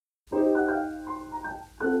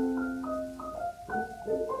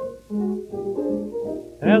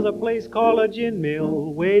There's a place called a gin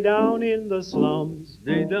mill way down in the slums.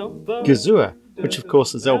 Gazua, which of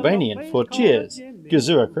course is Albanian for cheers.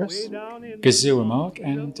 Gazua, Chris. Gazua, Mark,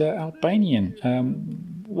 and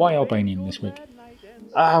Albanian. Why Albanian this week?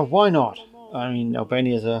 Why not? I mean,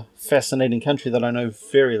 Albania is a fascinating country that I know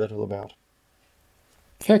very little about.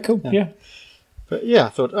 Fair, cool, yeah. But yeah, I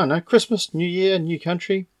thought, oh no, Christmas, New Year, new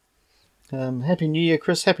country. Happy New Year,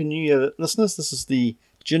 Chris. Happy New Year, listeners. This is the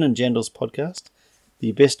Gin and Jandals podcast,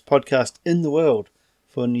 the best podcast in the world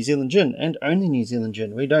for New Zealand gin, and only New Zealand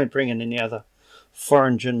gin. We don't bring in any other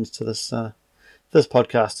foreign gins to this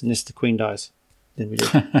podcast unless the Queen dies. Then we do.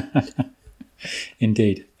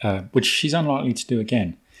 Indeed, which she's unlikely to do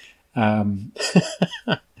again.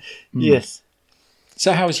 Yes.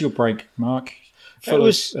 So how was your break, Mark? It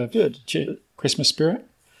was good. Christmas spirit?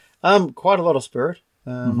 Quite a lot of spirit.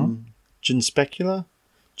 Gin specula,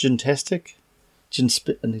 gin-tastic,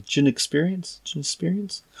 gin experience.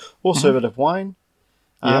 Also a bit of wine,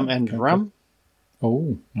 and rum.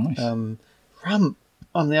 Oh, nice. Rum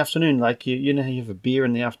on the afternoon, like you know how you have a beer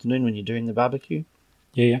in the afternoon when you're doing the barbecue?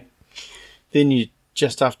 Yeah. Then you,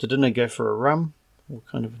 just after dinner, go for a rum, or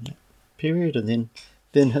kind of in that period, and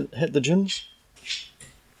then hit the gins.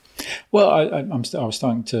 Well, I was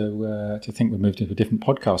starting to think we moved into a different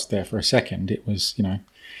podcast there for a second. It was,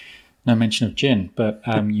 no mention of gin, but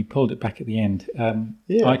you pulled it back at the end.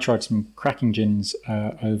 I tried some cracking gins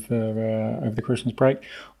over the Christmas break,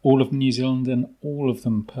 all of them New Zealand, and all of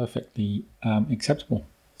them perfectly acceptable.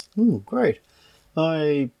 Ooh, great.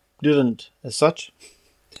 I didn't as such,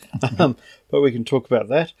 but we can talk about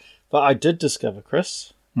that. But I did discover,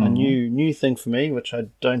 Chris, a new thing for me, which I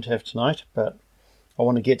don't have tonight, but I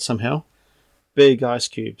want to get somehow. Big ice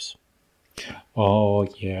cubes. Oh,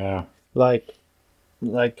 yeah.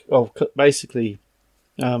 Basically,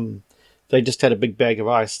 they just had a big bag of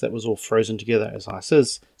ice that was all frozen together as ice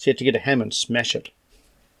is. So you had to get a hammer and smash it.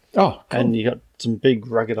 Oh, cool. And you got some big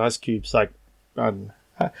rugged ice cubes, like, I don't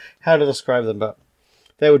know how to describe them, but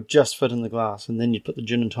they would just fit in the glass, and then you put the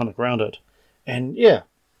gin and tonic around it. And yeah,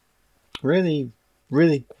 really,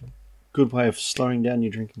 really good way of slowing down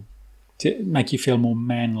your drinking. To make you feel more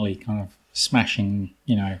manly, kind of smashing,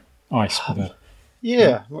 ice with it.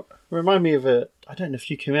 Yeah, remind me of it. I don't know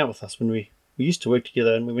if you came out with us when we used to work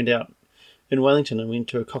together, and we went out in Wellington and went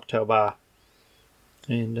to a cocktail bar.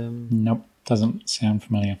 And nope, doesn't sound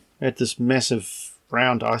familiar. At this massive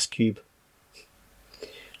round ice cube.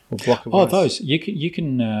 Block of ice. Those you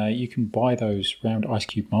can buy those round ice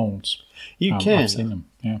cube molds. You can. I've seen them.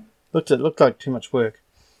 Yeah. Looked like too much work.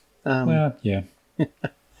 Well, yeah.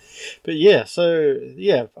 But yeah,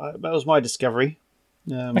 that was my discovery.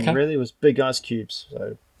 Really, was big ice cubes.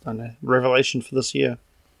 So, I don't know, revelation for this year.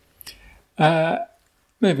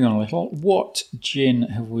 Moving on a little, what gin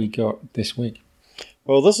have we got this week?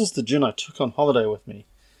 Well, this is the gin I took on holiday with me,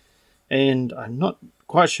 and I'm not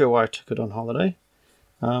quite sure why I took it on holiday.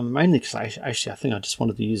 Mainly because I think I just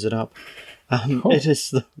wanted to use it up. Cool. It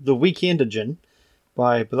is the Weekender gin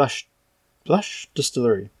by Blush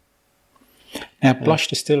Distillery. Now, Blush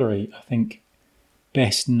Distillery, I think,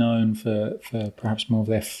 best known for perhaps more of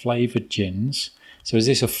their flavoured gins. So is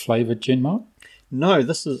this a flavoured gin, Mark? No,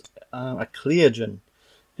 this is a clear gin.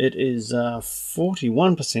 It is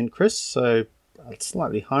 41%, Chris, so it's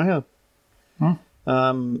slightly higher.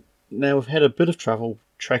 Now, we've had a bit of trouble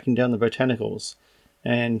tracking down the botanicals,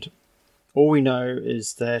 and all we know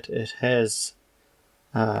is that it has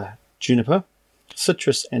juniper,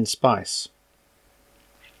 citrus, and spice.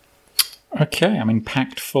 Okay, I mean,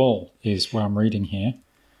 packed full is what I'm reading here.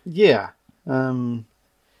 Yeah, and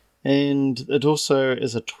it also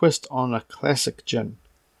is a twist on a classic gin,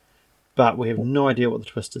 but we have no idea what the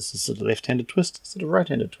twist is. Is it a left-handed twist? Is it a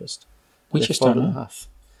right-handed twist? We just don't know.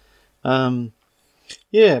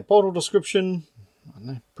 Bottle description, I don't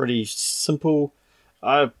know, pretty simple.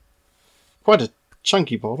 Quite a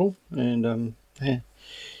chunky bottle, and you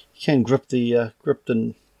can grip the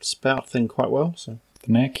spout thing quite well. So.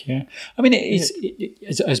 The neck, yeah. I mean,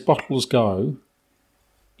 as bottles go,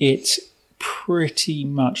 it's pretty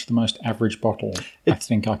much the most average bottle I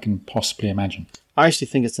think I can possibly imagine. I actually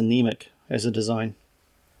think it's anemic as a design.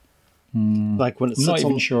 Like when it's I'm not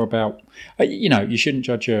even sure about. You shouldn't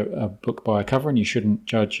judge a book by a cover, and you shouldn't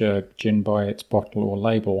judge a gin by its bottle or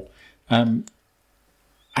label. I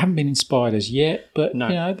haven't been inspired as yet, but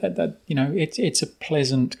no. It's a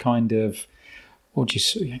pleasant kind of, what do you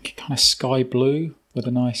say, kind of sky blue with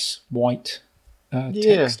a nice white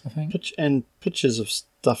text, I think. And pictures of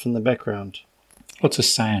stuff in the background. Lots of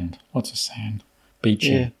sand.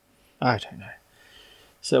 Beaching. Yeah. I don't know.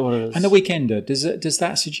 Is that what it is? And the Weekender, does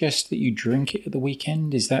that suggest that you drink it at the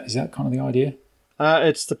weekend? Is that kind of the idea?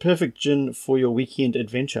 It's the perfect gin for your weekend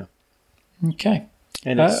adventure. Okay.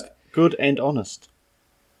 And it's good and honest.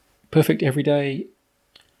 Perfect everyday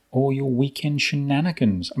or your weekend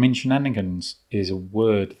shenanigans. I mean, shenanigans is a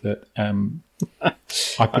word that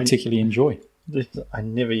I particularly enjoy. I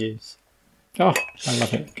never use. Oh, I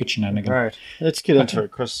love it. Good shenanigan. All right, let's get into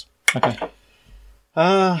it, Chris. Okay.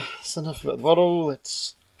 That's enough about the bottle.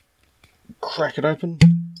 Let's crack it open.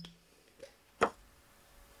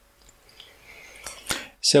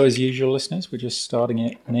 So as usual, listeners, we're just starting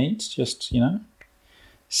it neat. Just,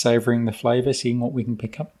 savouring the flavour, seeing what we can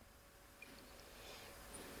pick up.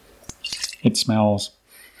 It smells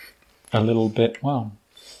a little bit, well...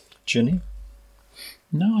 Ginny?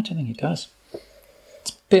 No, I don't think it does.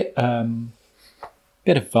 It's a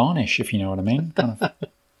bit of varnish, if you know what I mean. Kind of.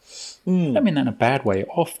 I mean that in a bad way.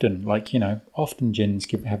 Often, often gins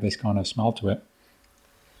have this kind of smell to it.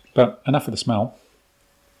 But enough of the smell.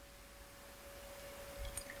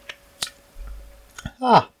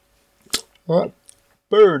 All right.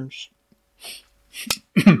 Burns.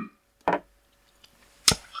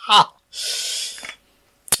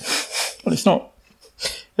 Well, it's not.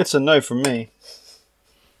 It's a no from me.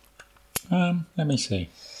 Let me see.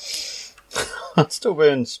 It still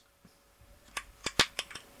burns.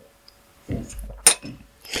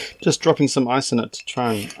 Just dropping some ice in it to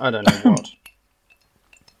try and I don't know what.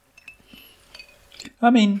 I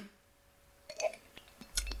mean,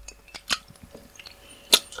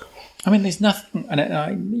 there's nothing, and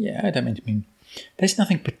I don't mean to mean. There's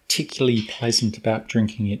nothing particularly pleasant about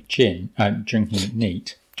drinking it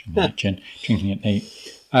neat.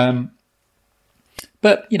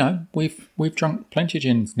 But we've drunk plenty of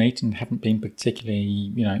gins neat and haven't been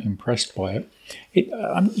particularly impressed by it.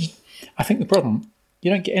 I think the problem, you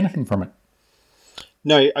don't get anything from it.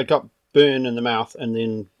 No, I got burn in the mouth and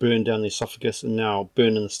then burn down the esophagus and now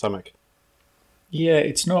burn in the stomach. Yeah,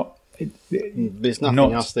 it's not. There's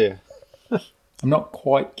nothing else there. I'm not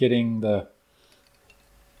quite getting the.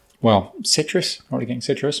 Well, citrus. Not really getting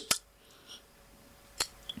citrus.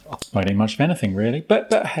 Not getting much of anything really.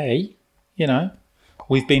 But hey,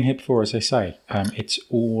 we've been here before, as I say. It's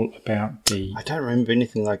all about the. I don't remember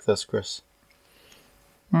anything like this, Chris.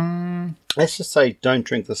 Let's just say, don't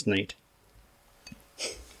drink this neat.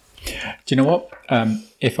 Do you know what?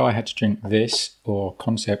 If I had to drink this or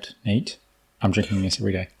Concept neat, I'm drinking this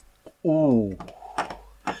every day. Ooh.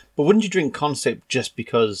 But wouldn't you drink Concept just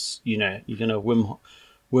because, you're going to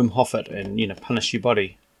Wim Hof it and, punish your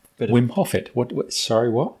body? Wim Hof it? What? Sorry,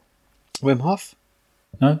 what? Wim Hof?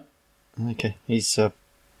 No. Okay. He's some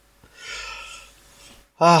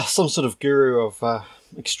sort of guru of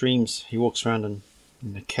extremes. He walks around in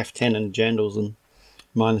a caftan and jandals and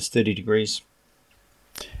minus 30 degrees.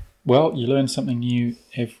 Well, you learn something new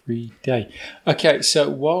every day. Okay,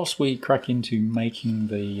 so whilst we crack into making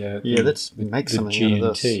let's make something out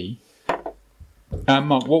of this.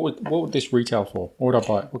 Mark, what would this retail for? What would I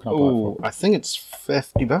buy it? What can I buy it for? I think it's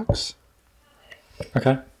 $50.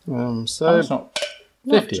 Okay. So it's not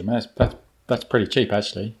 50. I mean, that's pretty cheap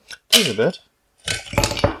actually. It is a bit.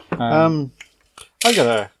 I got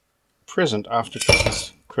a present after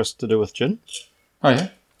Christmas, Chris, to do with gin. Oh yeah.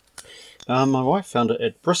 My wife found it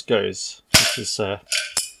at Briscoe's, which is a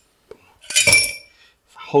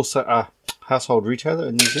household retailer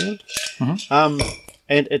in New Zealand. Mm-hmm.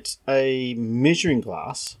 And it's a measuring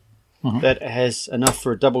glass that has enough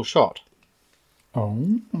for a double shot.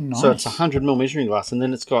 Oh, nice. So it's a 100ml measuring glass, and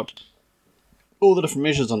then it's got all the different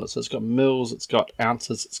measures on it. So it's got mils, it's got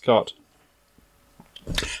ounces, it's got,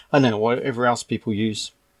 I don't know, whatever else people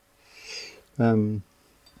use. Yeah.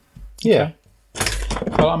 Okay.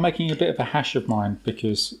 Well, I'm making a bit of a hash of mine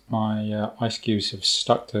because my ice cubes have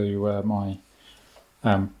stuck to my,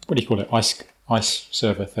 what do you call it, ice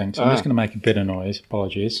server thing. So I'm just going to make a bit of noise.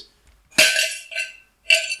 Apologies.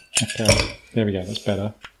 Okay, there we go. That's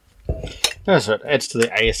better. That's right. Adds to the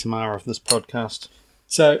ASMR of this podcast.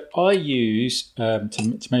 So I use,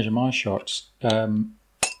 to measure my shots, I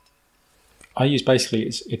use basically,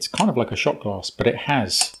 it's kind of like a shot glass, but it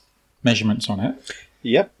has measurements on it.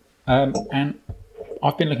 Yep. And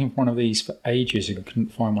I've been looking for one of these for ages and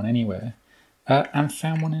couldn't find one anywhere, and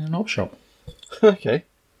found one in an op shop. Okay.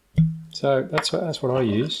 So that's what I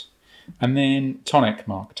use. And then tonic,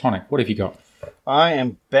 Mark. Tonic, what have you got? I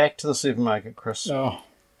am back to the supermarket, Chris. Oh,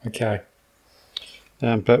 okay.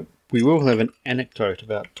 But we will have an anecdote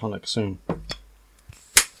about tonic soon.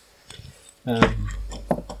 But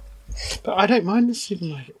I don't mind the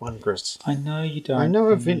supermarket one, Chris. I know you don't. I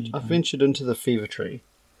know I've ventured into the Fever Tree.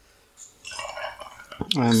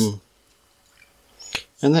 And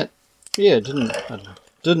that,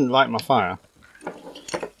 didn't light my fire.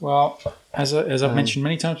 Well, as I've mentioned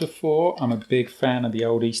many times before, I'm a big fan of the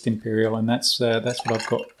old East Imperial, and that's what I've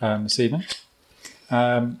got this evening.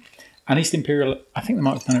 And East Imperial, I think they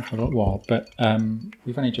might have done it for a little while, but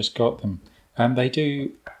we've only just got them. They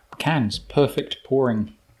do cans, perfect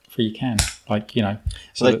pouring for your can, like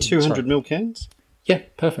So they're 200ml cans. Yeah,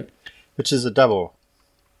 perfect. Which is a double.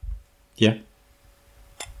 Yeah.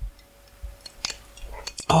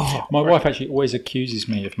 Oh, my wife actually always accuses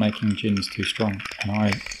me of making gins too strong, and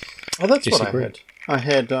I that's disagree. what I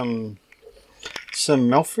had. I had some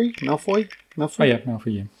Malfoy. Oh yeah,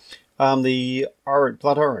 Malfoy. Yeah. The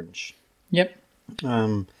blood orange. Yep.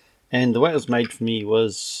 And the way it was made for me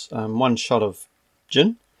was one shot of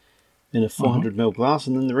gin in a 400ml glass,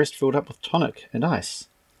 and then the rest filled up with tonic and ice,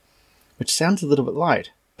 which sounds a little bit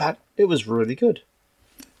light, but it was really good.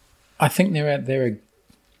 I think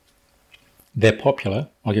they're popular.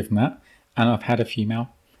 I'll give them that, and I've had a few now.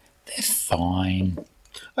 They're fine.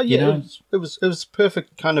 Oh yeah, it was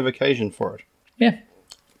perfect kind of occasion for it. Yeah.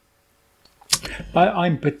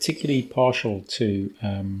 I'm particularly partial to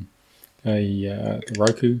the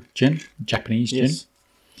Roku gin, Japanese gin. Yes.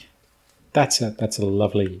 That's a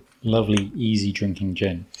lovely, easy drinking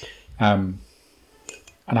gin. And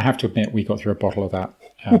I have to admit, we got through a bottle of that.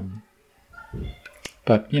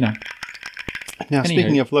 But Now, anywho,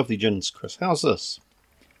 speaking of lovely gins, Chris, how's this?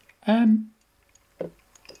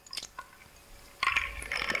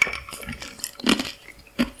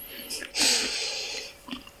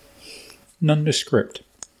 Nondescript.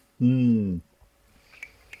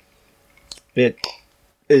 It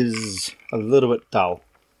is a little bit dull.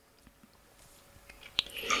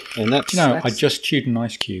 And that's... I just chewed an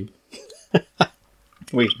ice cube.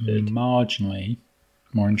 We did. Marginally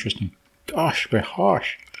more interesting. Gosh, we're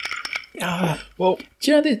harsh. Well,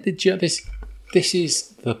 do you know this is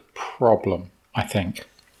the problem, I think,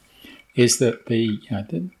 is that the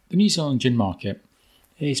New Zealand gin market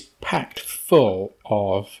is packed full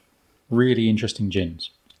of really interesting gins,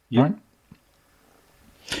 right?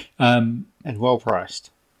 And well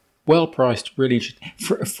priced. Well priced, really interesting.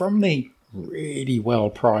 From the really well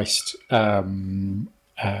priced, Matakana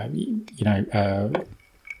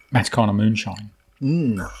Moonshine,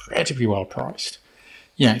 incredibly well priced.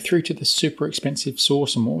 Through to the super expensive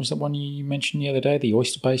sauce, and what was that one you mentioned the other day? The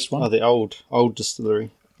oyster-based one. Oh, the old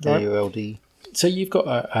distillery, Right. AULD. So you've got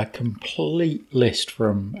a complete list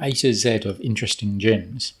from A to Z of interesting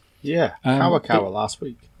gins. Yeah, Kawakawa last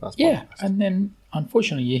week. Yeah, and then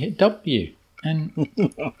unfortunately you hit W, and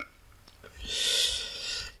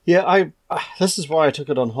yeah, this is why I took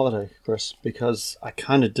it on holiday, Chris, because I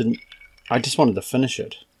kind of didn't. I just wanted to finish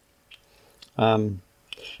it.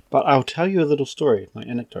 But I'll tell you a little story, my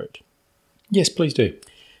anecdote. yes, please do.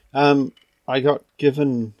 I got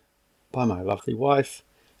given by my lovely wife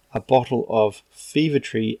a bottle of Fever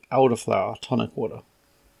Tree elderflower tonic water.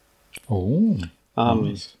 Oh,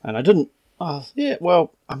 nice. And I didn't. I'm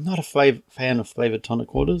not a fan of flavored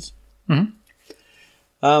tonic waters.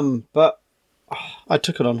 Mm-hmm. But I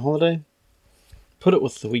took it on holiday, put it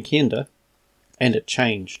with the Weekender, and it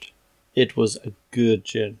changed. It was a good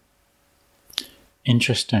gin.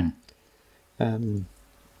 Interesting.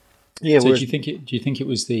 Yeah. So do you think it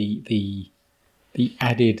was the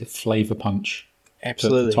added flavour punch?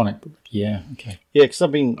 Absolutely. The tonic. Yeah. Okay. Yeah, because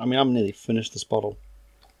I'm nearly finished this bottle.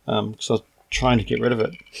 Because I was trying to get rid of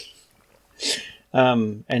it.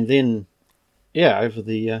 And then, over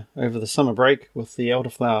the summer break with the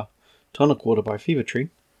elderflower tonic water by Fever Tree,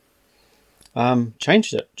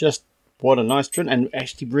 changed it. Just what a nice drink, and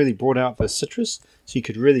actually really brought out the citrus, so you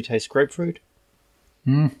could really taste grapefruit.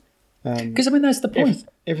 Because that's the point.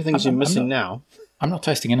 Everything's you're missing now. I'm not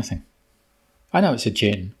tasting anything. I know it's a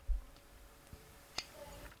gin,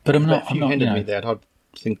 but I'm not. If you handed me that, I'd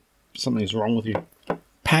think something's wrong with you.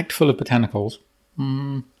 Packed full of botanicals.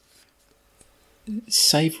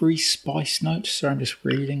 Savoury spice notes. So I'm just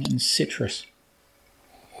reading, and citrus.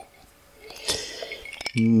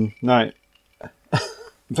 No.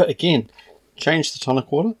 But again, change the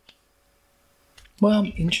tonic water. Well,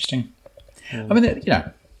 interesting.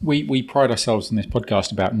 We pride ourselves in this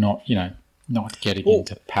podcast about not getting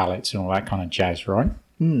into palettes and all that kind of jazz, right?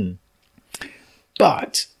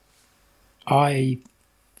 But I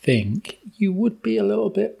think you would be a little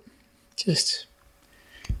bit, yeah.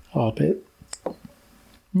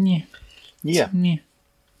 Definitely.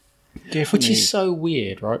 Which is so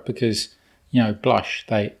weird, right? Because, Blush,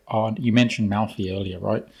 you mentioned Malfi earlier,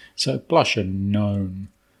 right? So Blush are known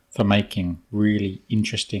for making really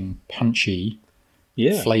interesting, punchy,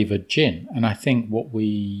 flavoured gin. And I think what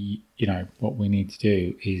we need to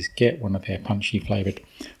do is get one of their punchy flavoured,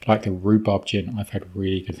 like the rhubarb gin. I've had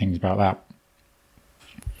really good things about that.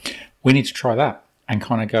 we need to try that and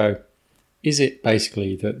kind of go, is it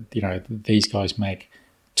basically that, these guys make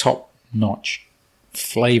top-notch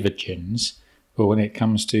flavoured gins, but when it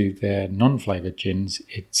comes to their non-flavoured gins,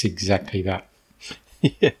 it's exactly that.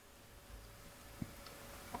 Yeah.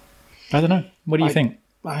 I don't know. What do you think?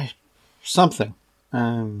 Something.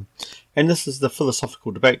 And this is the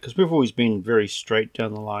philosophical debate, because we've always been very straight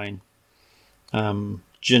down the line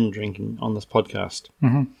gin drinking on this podcast.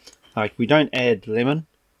 Mm-hmm. Like, we don't add lemon,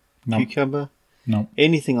 No. cucumber, No.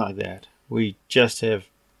 anything like that. We just have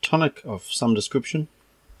tonic of some description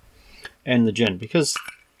and the gin, because,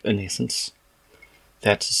 in essence,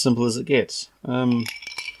 that's as simple as it gets.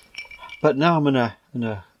 But now I'm in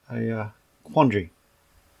a quandary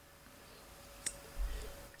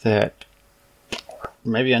that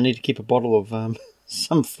maybe I need to keep a bottle of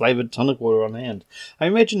some flavoured tonic water on hand. I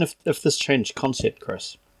imagine if this changed concept,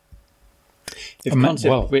 Chris. If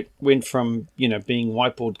concept went from being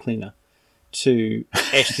whiteboard cleaner to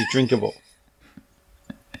actually drinkable.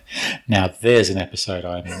 Now there's an episode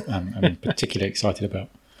I'm particularly excited about.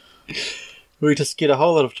 We just get a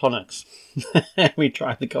whole lot of tonics and we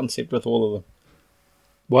try the concept with all of them.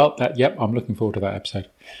 Well, I'm looking forward to that episode.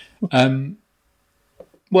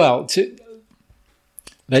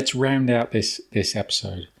 Let's round out this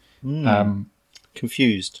episode.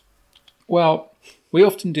 Confused. Well, we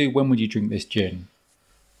often do. When would you drink this gin?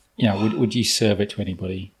 Would you serve it to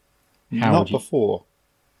anybody? Not before.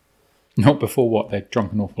 Not before what? They've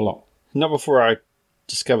drunk an awful lot. Not before I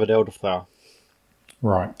discovered elderflower.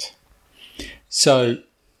 Right. So,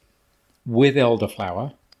 with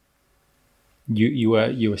elderflower, you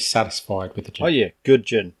were satisfied with the gin. Oh yeah, good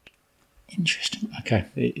gin. Interesting. Okay.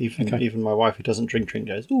 Even my wife, who doesn't drink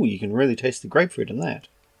goes, "Oh, you can really taste the grapefruit in that."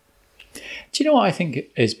 Do you know what I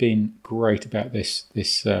think has been great about this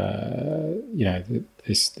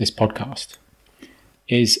podcast?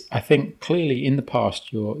 Is I think clearly in the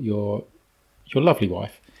past your lovely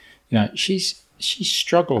wife, she's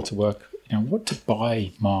struggled to work, what to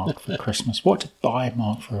buy Mark for Christmas, what to buy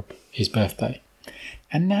Mark for his birthday,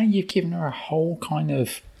 and now you've given her a whole kind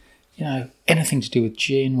of, anything to do with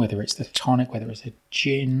gin, whether it's the tonic, whether it's a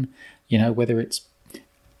gin, whether it's,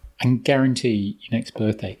 and guarantee your next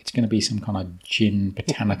birthday it's going to be some kind of gin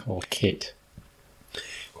botanical kit.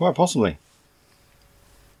 Quite possibly.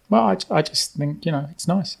 Well, I just think, it's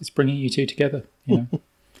nice. It's bringing you two together,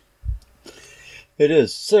 It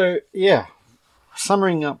is. So, yeah,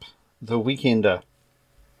 summing up the weekender.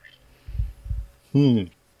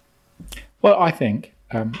 Well, I think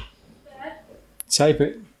save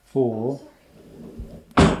it for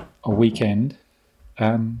a weekend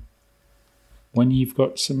when you've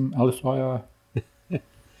got some elderflower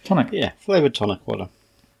tonic. Yeah, flavoured tonic water.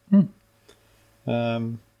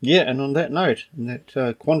 Yeah, and on that note, in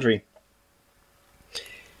that quandary,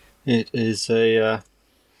 it is a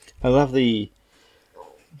lovely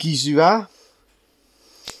Gizua.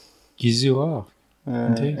 Gizua.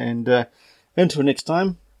 Indeed. And until next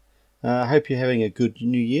time, I hope you're having a good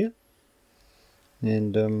new year.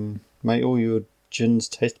 And may all your gins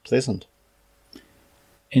taste pleasant.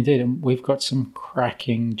 Indeed, and we've got some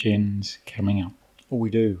cracking gins coming up. Oh, we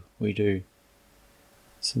do.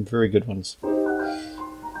 Some very good ones.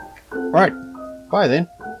 Right, bye then.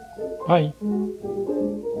 Bye.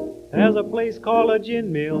 There's a place called a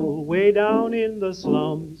gin mill way down in the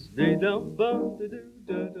slums. There's a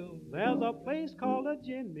place called a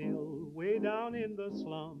gin mill way down in the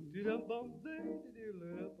slums.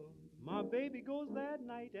 My baby goes that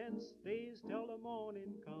night and stays till the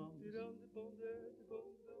morning comes.